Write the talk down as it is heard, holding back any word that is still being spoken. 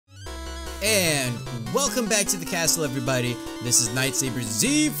And welcome back to the castle, everybody. This is Nightsaber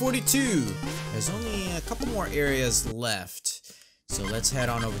Z42. There's only a couple more areas left, so let's head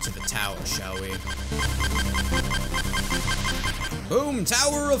on over to the tower, shall we? Boom!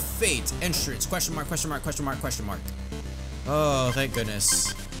 Tower of Fate. Entrance. Question mark, question mark, question mark, question mark. Oh, thank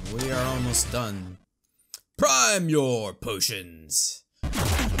goodness. We are almost done. Prime your potions.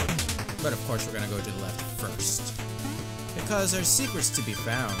 But of course we're gonna go to the left first, because there's secrets to be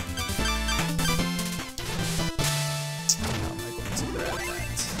found. How am I going to grab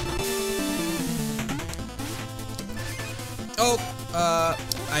that? Oh,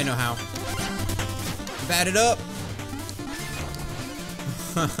 I know how. Bat it up.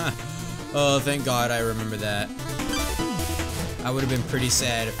 Oh, thank God I remember that. I would have been pretty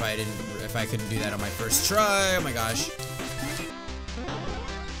sad if I couldn't do that on my first try. Oh my gosh.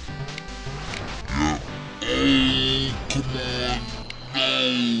 Oh, come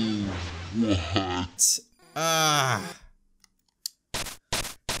on. No. What?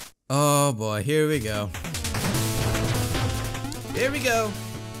 Oh boy, here we go. Here we go.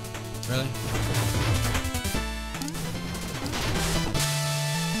 Really?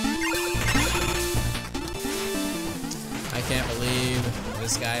 I can't believe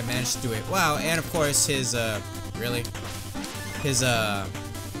this guy managed to do it. Wow, and of course his really? His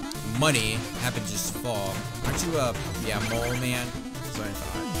money happened to just fall. Aren't you yeah, mole man? That's what I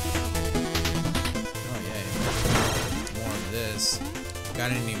thought. Oh yeah. More of this.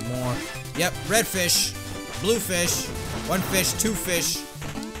 Got any more? Yep, red fish, blue fish, one fish, two fish.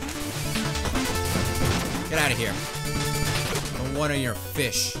 Get out of here. I want your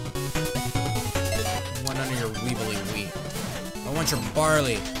fish. I want none of your weebly wheat. I want your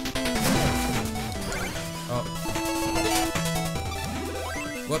barley. Oh.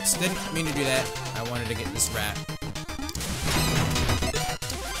 Whoops, didn't mean to do that. I wanted to get this rat.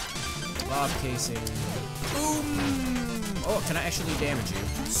 Bob casing. Boom! Oh, can I actually damage you?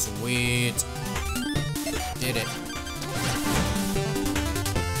 Sweet. Did it.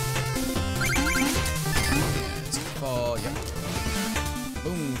 Yeah, it's a fall. Yep.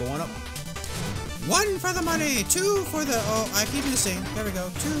 Boom, going up. 1 for the money, 2 for the... Oh, I keep missing. There we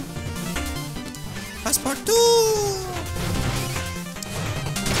go. 2. Passport 2!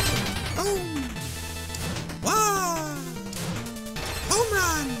 Boom! Wow! Home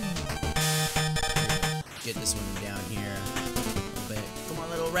run! Get this one down here a little bit. Come on,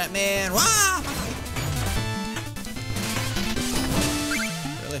 little rat man! Wow!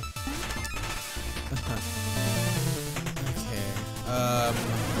 Really? Okay.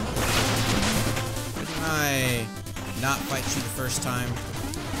 Didn't I not fight you the first time?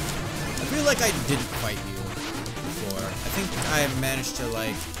 I feel like I didn't fight you before. I think I managed to,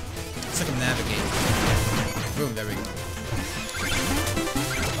 like, circumnavigate. Boom, there we go.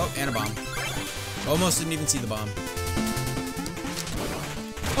 Oh, and a bomb. Almost didn't even see the bomb.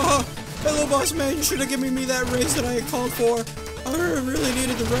 Oh, hello, boss man. You should have given me that raise that I had called for. I really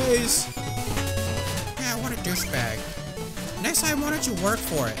needed the raise. Yeah, what a douchebag. Next time, why don't you work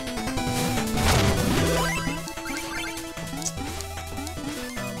for it?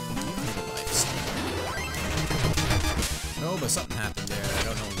 No, but something happened there. I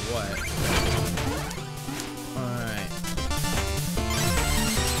don't know what. Alright.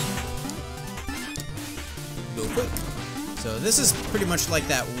 Go quick. So this is pretty much like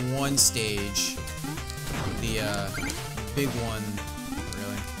that one stage. The big one.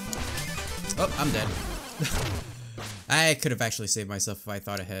 Really. Oh, I'm dead. I could have actually saved myself if I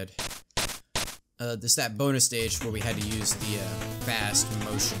thought ahead. This that bonus stage where we had to use the fast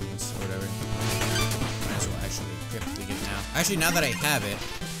motions or whatever. Might as well actually quickly get it now. Actually, now that I have it,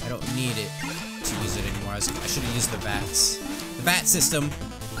 I don't need it to use it anymore. I should have used the VATS. The VAT system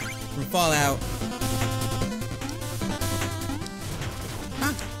from Fallout.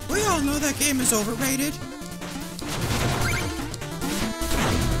 Huh? We all know that game is overrated.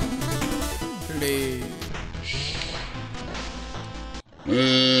 Please.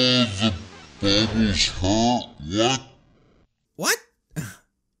 Oh, the bubbles hurt. What? What?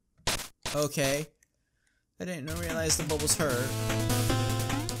 Okay. I didn't realize the bubbles hurt.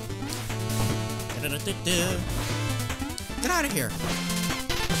 Get out of here.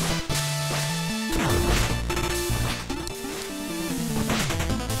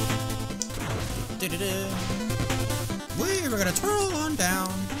 We're gonna twirl on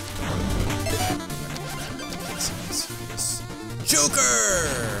down.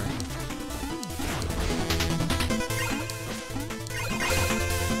 Joker!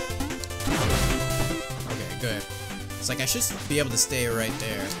 Okay, good. It's like I should be able to stay right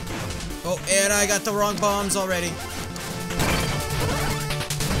there. Oh, and I got the wrong bombs already.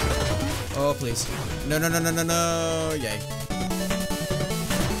 Oh, please. No, no, no, no, no, no. Yay.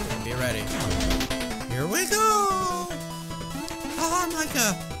 Be ready. Here we go. Oh, I'm like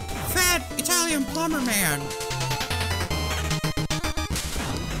a fat Italian plumber man.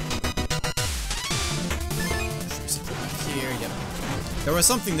 Here, yep. There was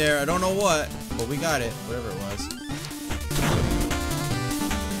something there. I don't know what, but we got it. Whatever it was.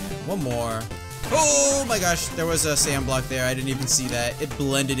 One more. Oh my gosh, there was a sand block there. I didn't even see that. It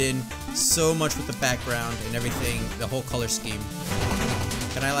blended in so much with the background and everything, the whole color scheme.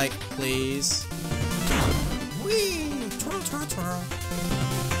 Can I, like, please? Whee! Twirl, twirl, twirl.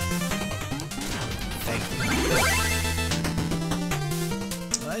 Thank you.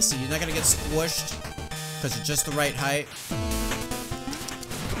 Well, I see. You're not gonna get squished because you're just the right height.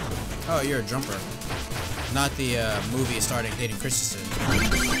 Oh, you're a jumper. Not the movie starring Hayden Christensen.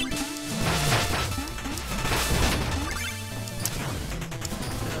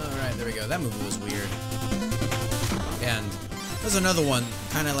 Alright, there we go. That movie was weird. And there's another one,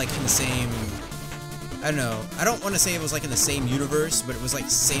 kind of like in the same... I don't know. I don't want to say it was like in the same universe, but it was like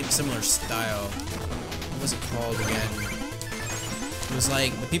similar style. What was it called again? It was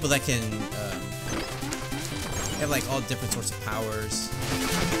like the people that can have like all different sorts of powers.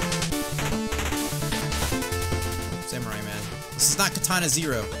 Samurai man. This is not Katana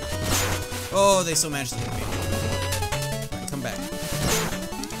Zero. Oh, they still managed to hit me. Right, come back.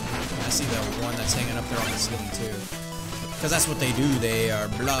 I see the one that's hanging up there on the ceiling too. Because that's what they do. They are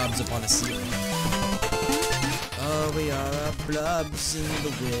blobs up on the ceiling. Oh, we are blobs in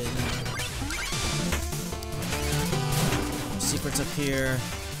the wind. Secrets up here,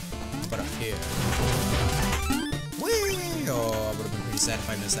 but up here. Whee! Oh, I would have been pretty sad if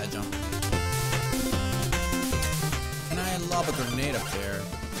I missed that jump. Can I lob a grenade up there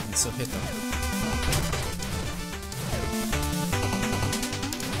and still hit them?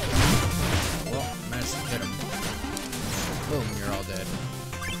 Well, I managed to hit him. Boom, you're all dead.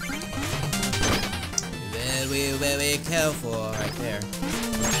 Very careful right there.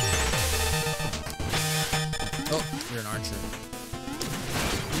 Oh, you're an archer.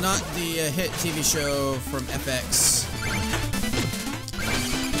 Not the hit TV show from FX.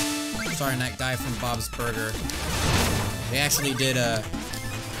 Starring that guy from Bob's Burger. They actually did a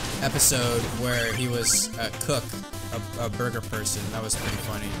episode where he was a cook, a burger person. That was pretty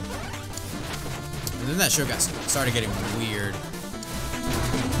funny. And then that show started getting weird.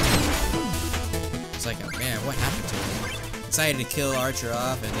 It's like, oh, man, what happened to him? Decided to kill Archer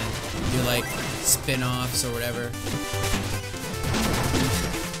off and then do like spin-offs or whatever.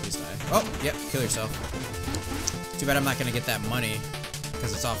 Please die. Oh, yep, kill yourself. Too bad I'm not gonna get that money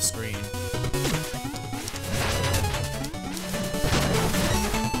because it's off screen.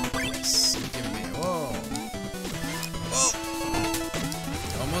 Yes, give me. Whoa.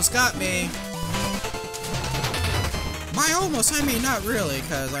 Whoa. Almost got me. By almost, I mean not really,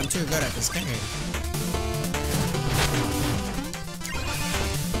 because I'm too good at this game.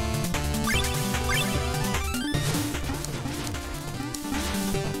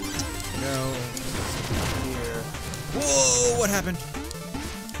 Whoa, what happened?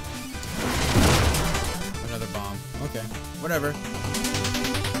 Another bomb. Okay, whatever.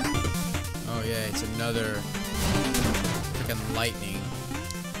 Oh yeah, it's another freaking lightning.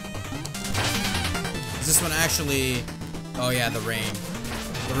 Is this one actually... Oh yeah, the rain.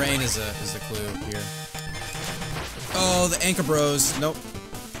 The rain is the clue here. Oh, the anchor bros. Nope.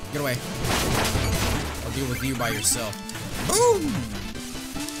 Get away. I'll deal with you by yourself. Boom!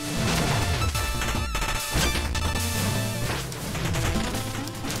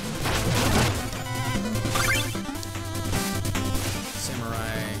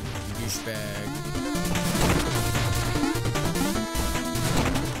 Bag.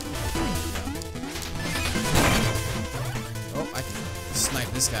 Oh, I can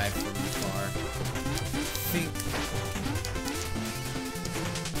snipe this guy from far. Think.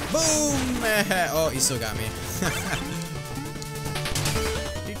 Boom! Oh, he still got me.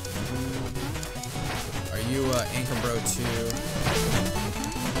 Are you Anchor Bro 2?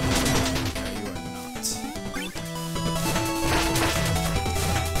 No, you are not.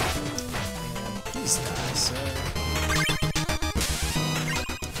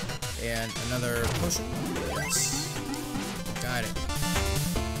 And another potion. Yes. Got it.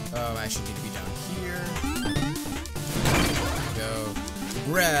 Oh, I actually need to be down here. Go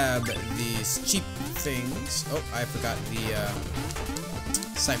grab these cheap things. Oh, I forgot the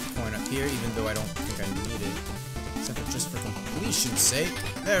cipher coin up here, even though I don't think I need it. Except for just for completion's sake.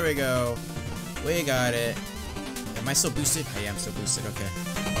 There we go. We got it. Am I still boosted? I am still boosted. Okay.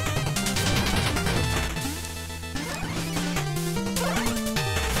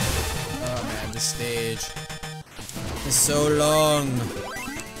 is so long.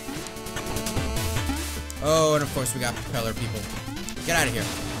 Oh, and of course we got propeller people. Get out of here.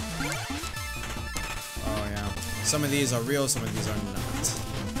 Oh yeah. Some of these are real, some of these are not.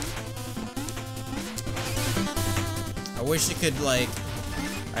 I wish you could, like,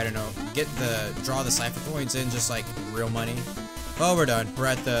 I don't know, draw the cipher coins in just like real money. Oh, we're done. We're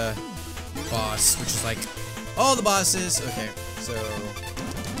at the boss, which is like all the bosses. Okay, so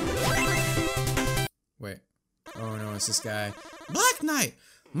wait. Oh no, it's this guy. Black Knight,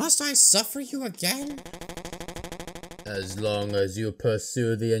 must I suffer you again? As long as you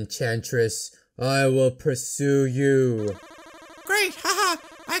pursue the Enchantress, I will pursue you. Great, haha,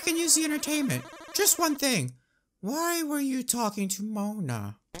 I can use the entertainment. Just one thing. Why were you talking to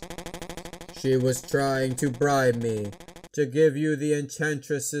Mona? She was trying to bribe me to give you the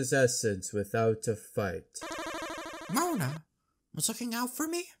Enchantress's essence without a fight. Mona was looking out for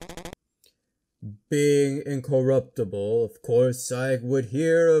me? Being incorruptible, of course, I would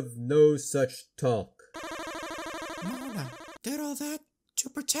hear of no such talk. Mona did all that to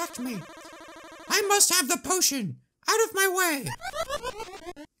protect me. I must have the potion! Out of my way!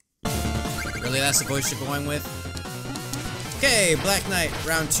 Really, that's the voice you're going with? Okay, Black Knight,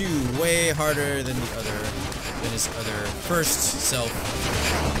 round 2, way harder than his other first self.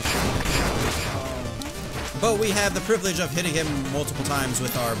 But we have the privilege of hitting him multiple times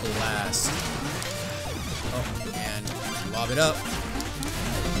with our blast. Oh, and lob it up.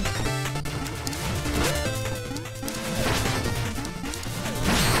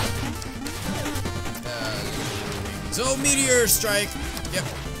 So meteor strike. Yep.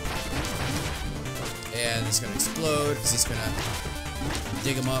 And it's gonna explode because he's gonna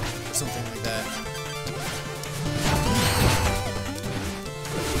dig him up or something like that.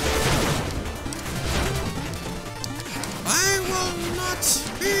 I will not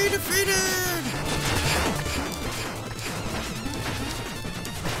be defeated!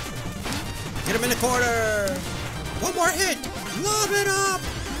 Get him in the corner! One more hit! Lob it up!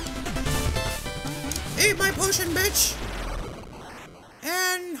 Eat my potion, bitch!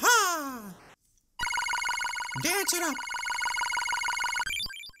 And ha! Dance it up!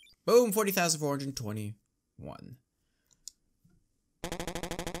 Boom, 40,421.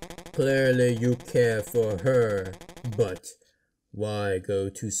 Clearly you care for her, but why go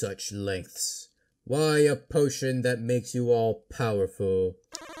to such lengths? Why a potion that makes you all powerful?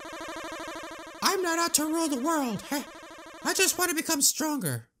 I'm not out to rule the world. Hey, I just want to become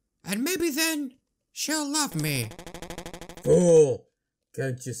stronger. And maybe then she'll love me. Fool!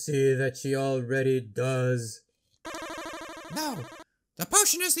 Can't you see that she already does? No, the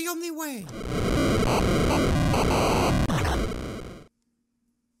potion is the only way.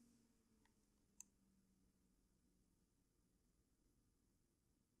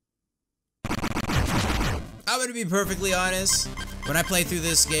 I'm gonna be perfectly honest. When I played through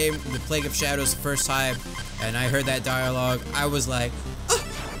this game, The Plague of Shadows, the first time, and I heard that dialogue, I was like, ah!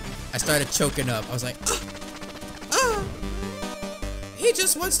 I started choking up. I was like, ah! Ah! He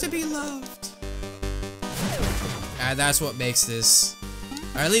just wants to be loved. And that's what makes this,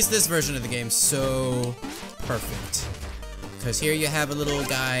 or at least this version of the game, so perfect. Because here you have a little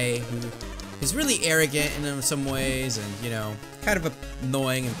guy who is really arrogant in some ways, and, you know, kind of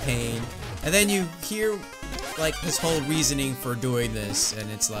annoying and pain. And then you hear, like, his whole reasoning for doing this,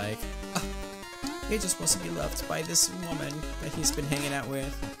 and it's like, ah, he just wants to be loved by this woman that he's been hanging out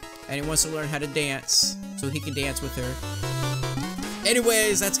with. And he wants to learn how to dance, so he can dance with her.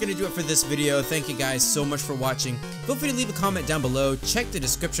 Anyways, that's gonna do it for this video. Thank you guys so much for watching. Feel free to leave a comment down below. Check the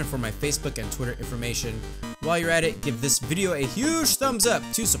description for my Facebook and Twitter information. While you're at it, give this video a huge thumbs up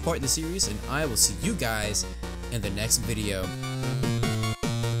to support the series, and I will see you guys in the next video.